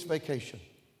 2 weeks vacation.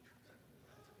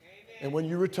 And when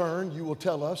you return, you will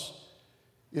tell us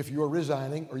if you're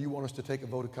resigning or you want us to take a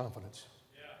vote of confidence.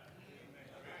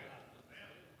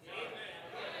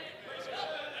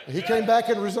 And he came back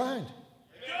and resigned.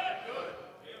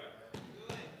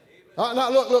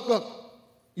 Now, look.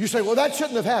 You say, well, that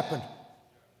shouldn't have happened.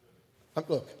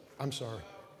 Look, I'm sorry.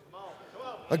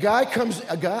 A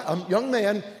young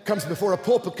man comes before a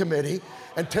pulpit committee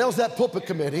and tells that pulpit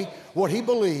committee what he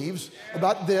believes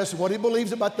about this, what he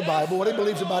believes about the Bible, what he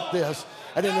believes about this.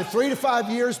 And then in 3 to 5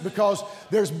 years, because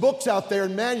there's books out there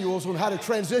and manuals on how to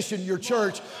transition your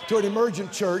church to an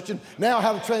emergent church, and now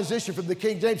how to transition from the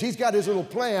King James, he's got his little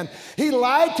plan. He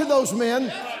lied to those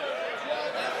men.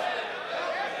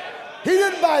 He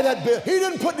didn't buy that building. He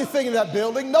didn't put anything in that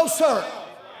building. No, sir.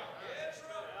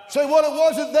 Say, well, it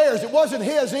wasn't theirs. It wasn't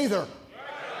his either.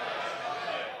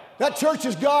 That church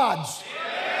is God's.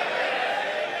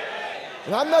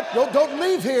 And I'm not, don't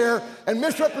leave here and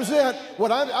misrepresent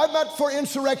what I'm not for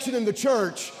insurrection in the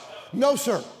church. No,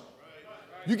 sir.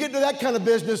 You get into that kind of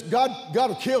business, God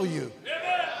will kill you.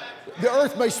 The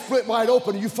earth may split wide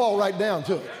open and you fall right down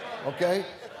to it, okay?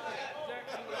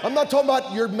 I'm not talking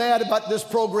about you're mad about this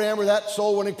program or that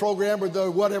soul winning program or the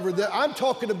whatever. I'm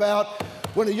talking about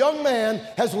when a young man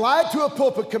has lied to a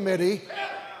pulpit committee,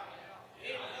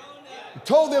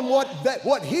 told them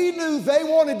what he knew they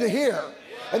wanted to hear,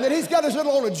 and then he's got his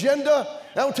little own agenda.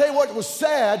 And I'll tell you what was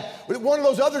sad, but at one of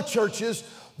those other churches,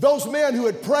 those men who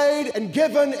had prayed and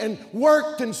given and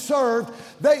worked and served,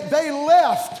 they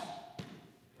left,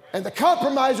 and the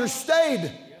compromisers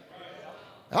stayed.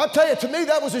 I'll tell you, to me,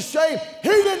 that was a shame. He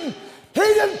didn't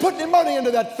put any money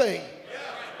into that thing.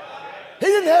 He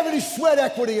didn't have any sweat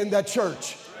equity in that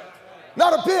church.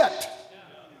 Not a bit.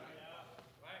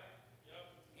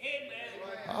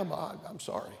 I'm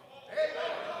sorry.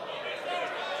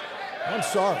 I'm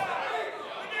sorry.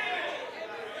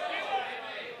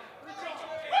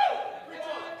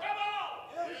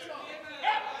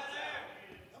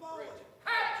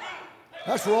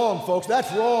 That's wrong, folks. That's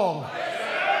wrong.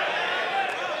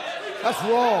 That's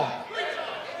wrong.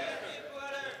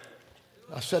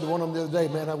 I said to one of them the other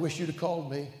day, man, I wish you'd have called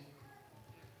me.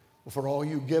 Well, for all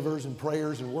you givers and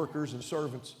prayers and workers and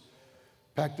servants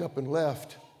packed up and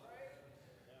left,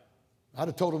 I'd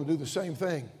have told them to do the same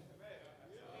thing.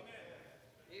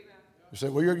 You say,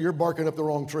 well, you're barking up the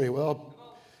wrong tree. Well,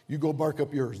 you go bark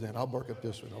up yours then. I'll bark up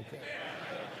this one, okay.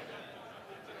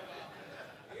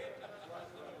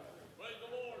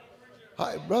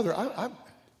 Brother,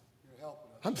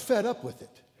 I'm fed up with it.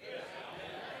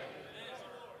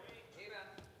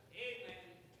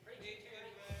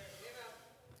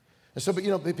 And so, but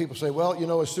people say,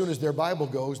 well, as soon as their Bible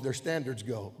goes, their standards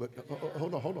go. But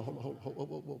hold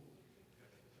on.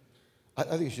 I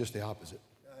think it's just the opposite.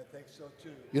 I think so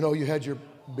too. You had your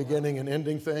beginning and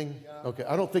ending thing. Yeah. Okay,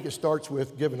 I don't think it starts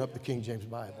with giving up the King James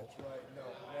Bible. That's right. No,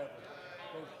 never.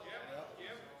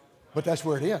 But that's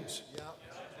where it ends. Yeah.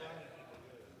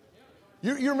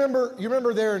 You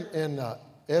remember there in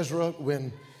Ezra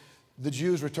when the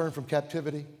Jews returned from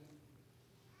captivity,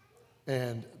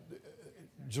 and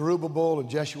Zerubbabel and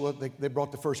Jeshua, they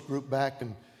brought the first group back,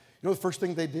 and you know the first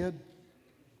thing they did?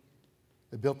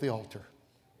 They built the altar.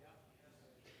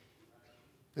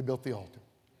 They built the altar.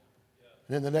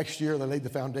 And then the next year, they laid the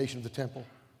foundation of the temple.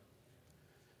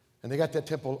 And they got that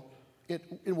temple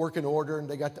in working order, and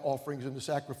they got the offerings and the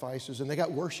sacrifices, and they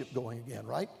got worship going again,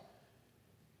 right?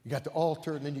 You got the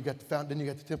altar, and then you got the fountain, then you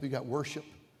got the temple, you got worship.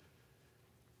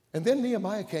 And then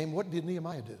Nehemiah came. What did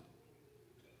Nehemiah do?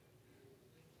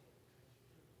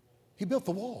 He built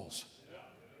the walls.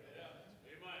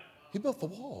 He built the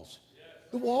walls.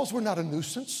 The walls were not a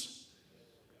nuisance.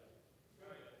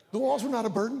 The walls were not a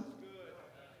burden.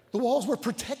 The walls were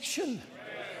protection.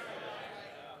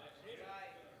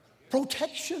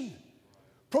 Protection.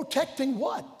 Protecting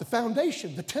what? The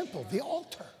foundation, the temple, the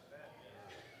altar.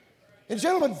 And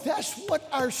gentlemen, that's what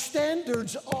our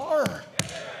standards are.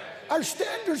 Our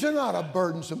standards are not a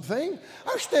burdensome thing.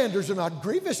 Our standards are not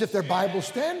grievous if they're Bible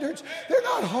standards. They're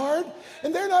not hard,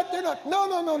 and they're not,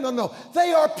 no.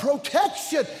 They are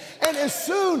protection. And as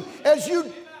soon as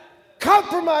you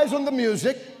compromise on the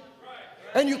music,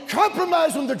 and you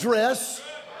compromise on the dress,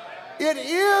 it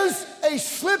is a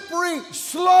slippery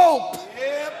slope.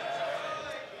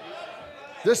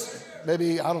 This,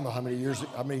 maybe, I don't know how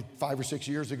many 5 or 6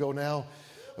 years ago now,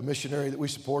 a missionary that we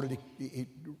supported, he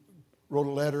wrote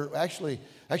a letter. Actually,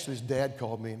 his dad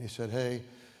called me and he said, hey,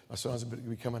 my son's going to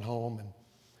be coming home,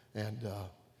 and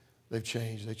they've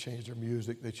changed. They changed their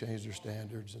music. They changed their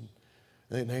standards, and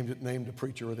they named the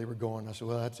preacher where they were going. I said,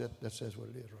 well, that's it. That says what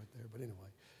it is right there. But anyway,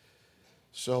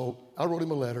 so I wrote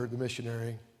him a letter, the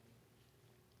missionary,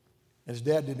 and his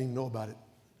dad didn't even know about it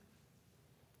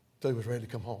until he was ready to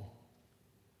come home.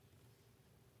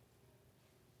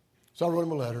 So I wrote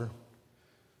him a letter,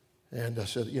 and I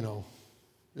said, you know,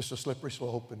 this is a slippery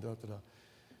slope, and da-da-da.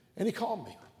 And he called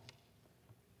me.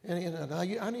 And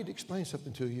I need to explain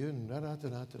something to you, and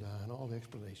da-da-da-da-da, and all the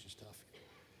explanation stuff.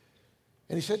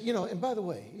 And he said, you know, and by the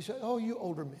way, he said, oh, you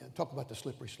older men, talk about the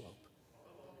slippery slope.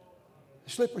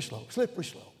 Slippery slope, slippery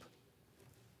slope.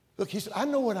 Look, he said, I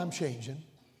know what I'm changing,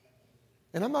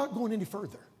 and I'm not going any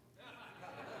further.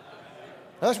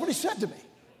 That's what he said to me.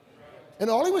 And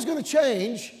all he was going to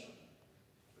change,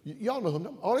 y'all know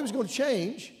him, all he was going to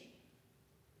change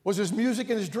was his music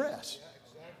and his dress.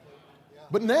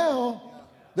 But now,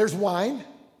 there's wine.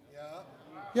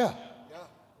 Yeah.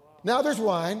 Now there's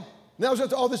wine. Now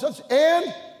there's all this other.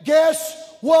 And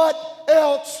guess what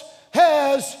else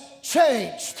has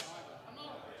changed?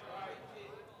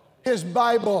 His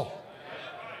Bible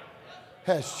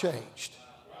has changed.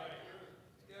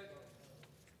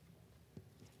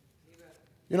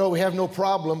 You know, we have no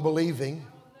problem believing.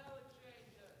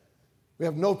 We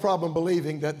have no problem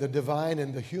believing that the divine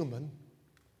and the human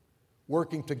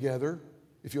working together,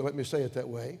 if you'll let me say it that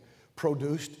way,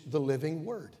 produced the living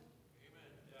word.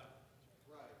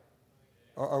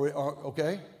 Are we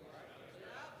okay?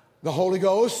 The Holy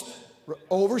Ghost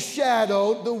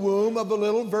overshadowed the womb of a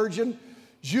little virgin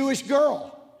Jewish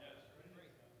girl.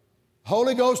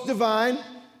 Holy Ghost divine,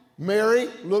 Mary,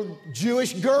 little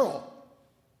Jewish girl.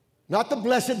 Not the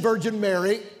Blessed Virgin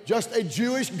Mary, just a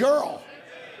Jewish girl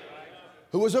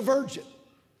who was a virgin.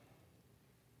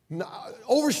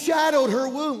 Overshadowed her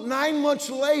womb. 9 months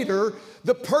later,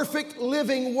 the perfect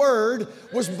living word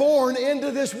was born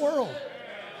into this world.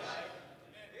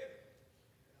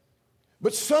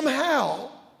 But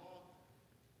somehow,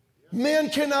 men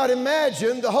cannot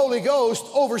imagine the Holy Ghost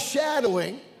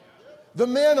overshadowing the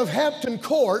men of Hampton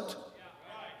Court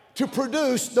to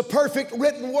produce the perfect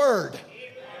written word.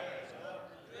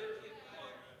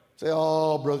 Say,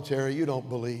 oh, Brother Terry, you don't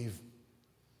believe.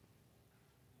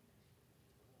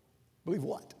 Believe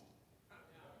what?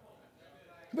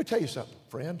 Let me tell you something,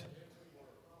 friend.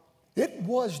 It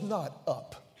was not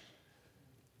up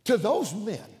to those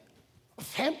men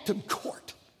of Hampton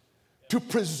Court to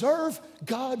preserve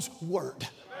God's word.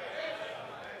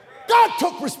 God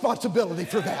took responsibility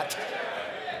for that.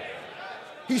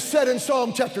 He said in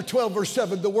Psalm chapter 12, verse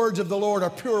 7, the words of the Lord are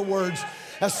pure words,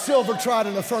 as silver tried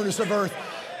in a furnace of earth,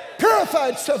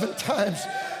 purified 7 times.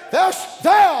 Thou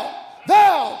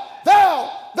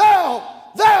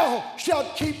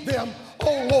shalt keep them,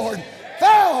 O Lord.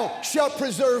 Thou shalt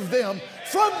preserve them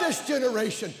from this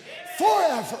generation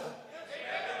forever.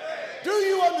 Do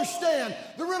you understand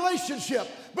the relationship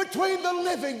between the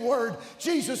living word,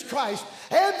 Jesus Christ,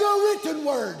 and the written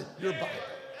word, your Bible?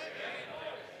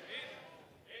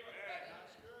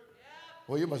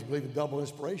 Well, you must believe in double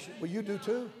inspiration. Well, you do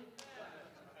too.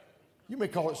 You may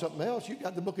call it something else. You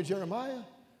got the book of Jeremiah.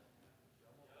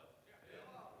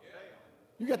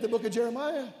 You got the book of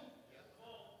Jeremiah.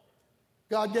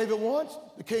 God gave it once.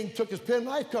 The king took his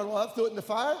penknife, cut it off, threw it in the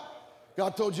fire.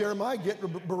 God told Jeremiah, get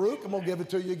Baruch, I'm going to give it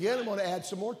to you again. I'm going to add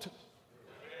some more.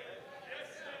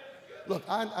 Look,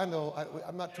 I know,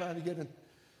 I'm not trying to get in.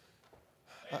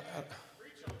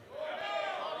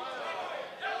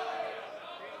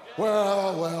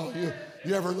 Well,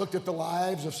 you ever looked at the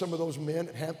lives of some of those men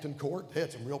at Hampton Court? They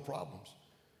had some real problems.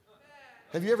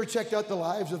 Have you ever checked out the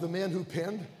lives of the men who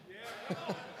penned?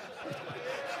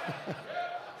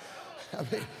 I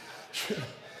mean,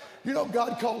 you know,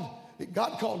 God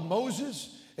called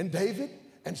Moses and David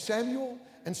and Samuel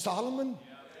and Solomon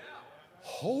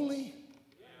holy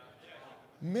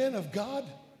men of God.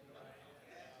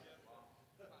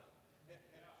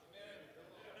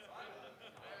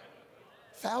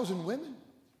 Thousand women,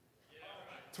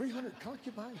 300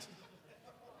 concubines,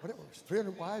 whatever it was,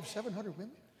 300 wives, 700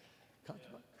 women,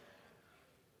 concubines.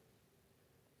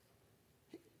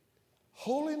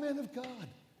 Holy men of God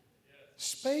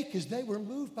spake as they were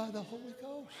moved by the Holy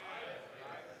Ghost.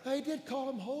 They did call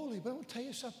them holy, but I'm going to tell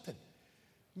you something.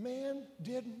 Man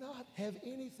did not have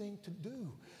anything to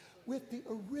do with the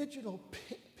original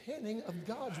penning of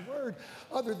God's word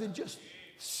other than just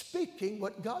speaking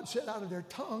what God said out of their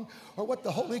tongue or what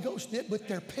the Holy Ghost did with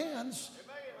their pens.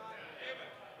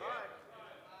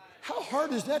 How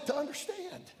hard is that to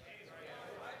understand?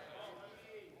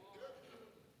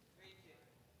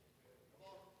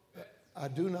 I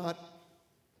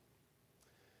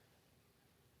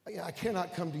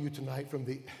cannot come to you tonight from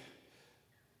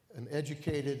an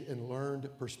educated and learned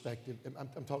perspective.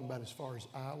 I'm talking about as far as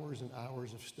hours and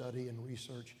hours of study and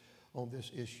research on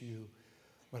this issue.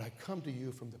 But I come to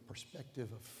you from the perspective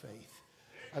of faith.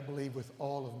 I believe with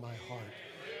all of my heart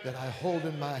that I hold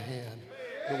in my hand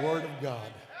the Word of God.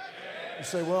 You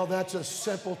say, well, that's a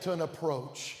simpleton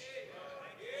approach.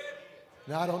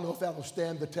 Now, I don't know if that will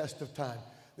stand the test of time.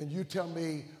 Then you tell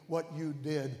me what you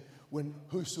did when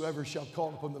whosoever shall call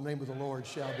upon the name of the Lord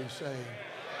shall be saved.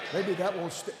 Maybe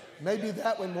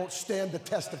that one won't stand the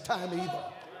test of time either.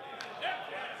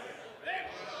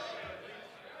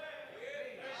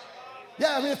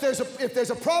 Yeah, I mean, if there's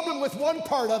a problem with one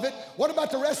part of it, what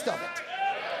about the rest of it?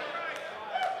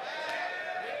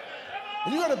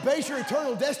 And you're going to base your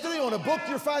eternal destiny on a book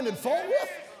you're finding fault with?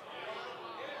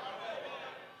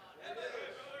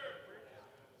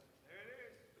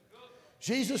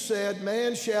 Jesus said,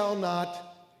 man shall not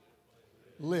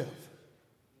live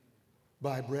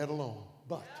by bread alone,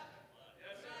 but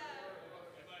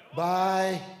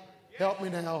by, help me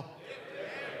now,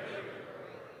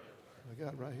 I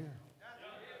got it right here,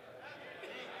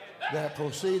 that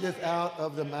proceedeth out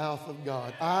of the mouth of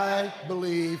God. I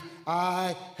believe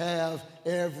I have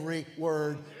every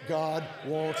word God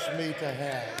wants me to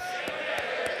have.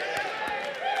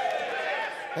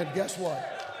 And guess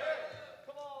what?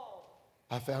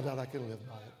 I found out I can live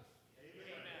by it.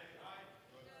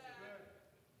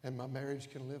 And my marriage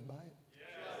can live by it.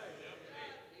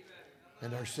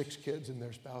 And our 6 kids and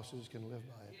their spouses can live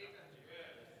by it.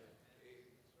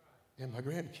 And my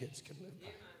grandkids can live by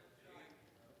it.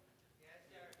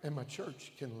 And my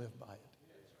church can live by it.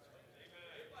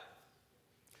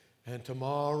 And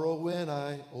tomorrow when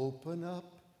I open up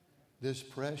this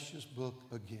precious book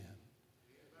again,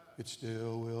 it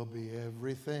still will be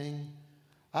everything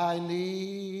I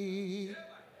need.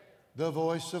 The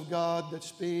voice of God that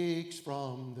speaks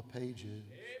from the pages.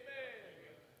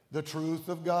 The truth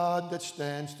of God that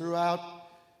stands throughout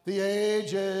the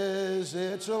ages.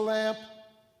 It's a lamp.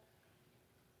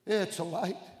 It's a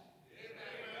light.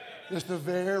 It's the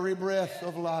very breath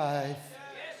of life.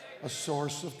 A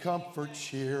source of comfort,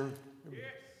 cheer.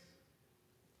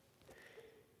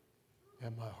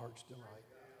 And my heart's delight.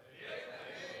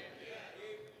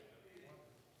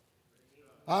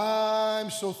 I'm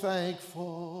so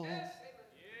thankful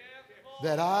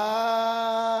that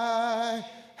I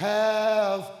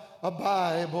have a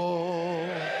Bible.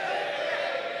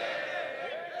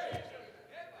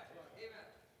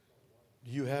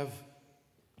 Do you have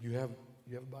a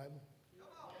Bible?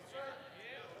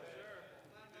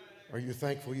 Are you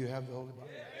thankful you have the Holy Bible?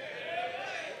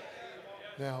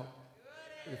 Now,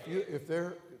 if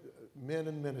they're men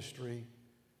in ministry,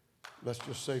 let's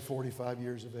just say 45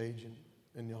 years of age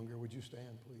and younger, would you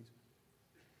stand, please?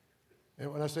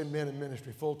 And when I say men in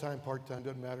ministry, full-time, part-time,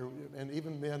 doesn't matter, and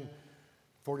even men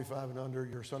 45 and under,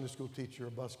 you're a Sunday school teacher,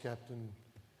 a bus captain,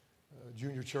 a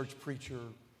junior church preacher.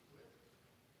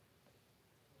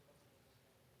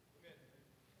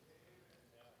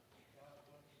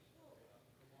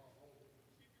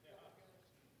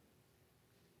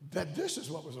 That this is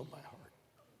what was on my heart.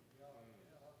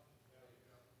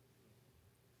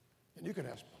 And you can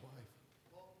ask my wife.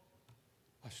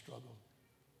 I struggled.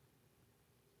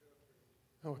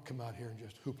 I would come out here and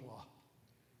just hoopla.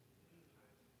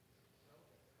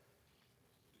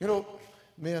 You know,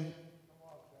 men,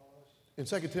 in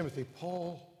 2 Timothy,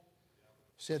 Paul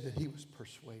said that he was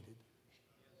persuaded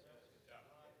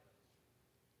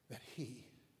that he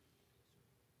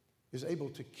is able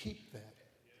to keep that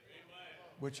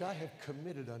which I have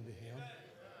committed unto him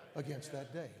against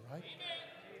that day, right?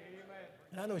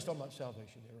 And I know he's talking about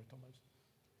salvation here.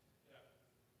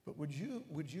 But would you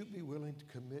be willing to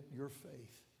commit your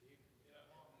faith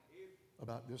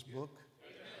about this book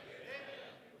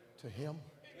to him?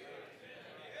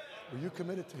 Will you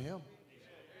commit it to him?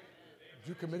 Would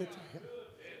you commit it to him?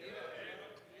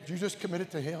 Would you just commit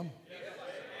it to him?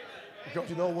 Because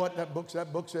you know what that book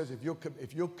says, if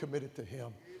you'll commit it to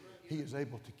him, he is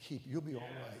able to keep. You'll be all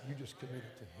right. You just commit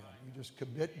it to him. You just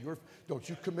don't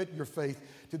you commit your faith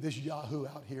to this Yahoo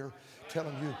out here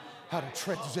telling you how to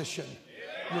transition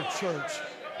your church.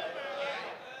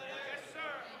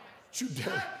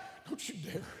 Don't you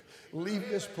dare leave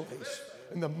this place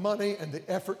and the money and the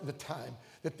effort and the time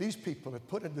that these people have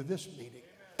put into this meeting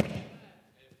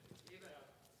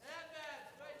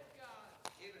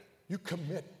You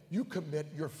commit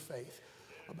your faith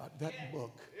about that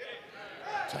book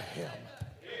to Him.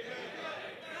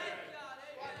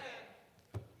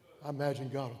 I imagine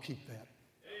God will keep that.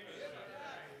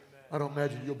 I don't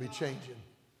imagine you'll be changing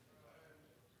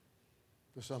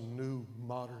to some new,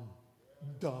 modern,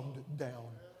 dumbed down.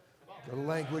 The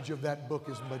language of that book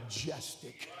is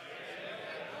majestic.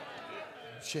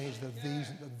 Change the these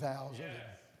and the thous of it.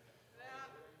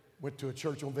 Went to a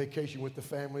church on vacation with the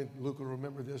family. Luke will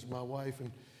remember this, my wife,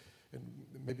 and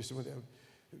maybe some of them,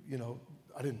 you know,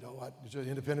 I didn't know. It was an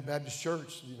independent Baptist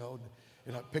church, you know,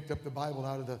 and I picked up the Bible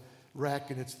out of the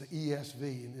rack, and it's the ESV,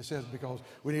 and it says because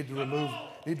we need to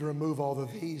remove all the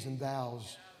these and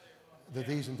thous, the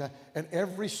these and thous. And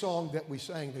every song that we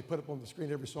sang, they put up on the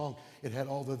screen, every song, it had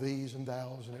all the these and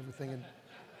thous and everything. And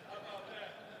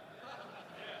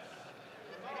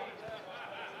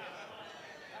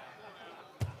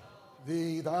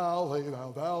thee, thou,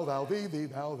 thou, thee, thee,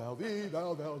 thou, thee,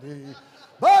 thou, thee.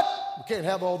 But we can't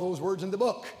have all those words in the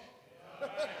book.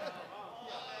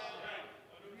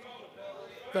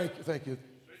 Thank you.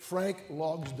 Frank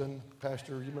Logsdon,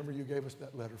 Pastor, you remember you gave us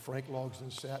that letter. Frank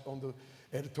Logsdon sat on the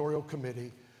editorial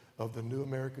committee of the New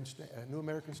American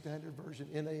Standard Version,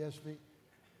 NASV.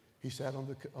 He sat on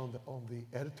the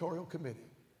editorial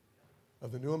committee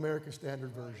of the New American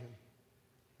Standard Version.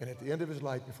 And at the end of his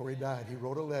life, before he died, he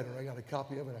wrote a letter. I got a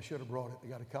copy of it. I should have brought it. I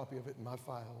got a copy of it in my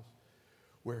files,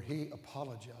 where he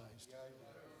apologized.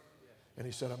 And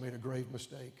he said, I made a grave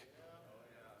mistake.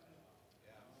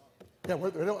 Yeah,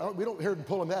 we don't hear them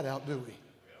pulling that out, do we?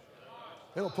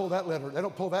 They don't pull that letter. They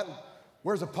don't pull that.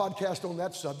 Where's a podcast on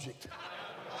that subject?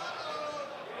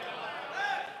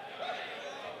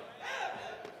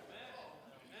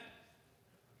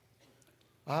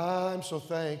 I'm so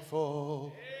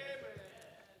thankful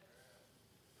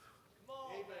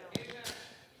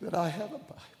that I have a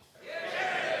Bible.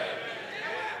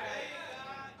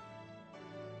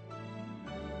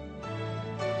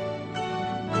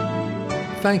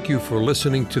 Thank you for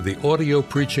listening to the audio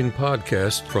preaching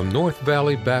podcast from North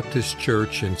Valley Baptist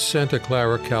Church in Santa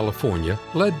Clara, California,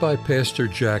 led by Pastor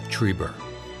Jack Trieber.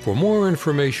 For more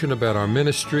information about our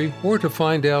ministry or to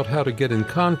find out how to get in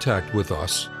contact with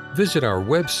us, visit our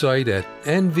website at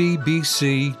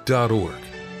nvbc.org.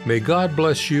 May God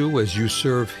bless you as you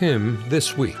serve Him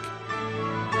this week.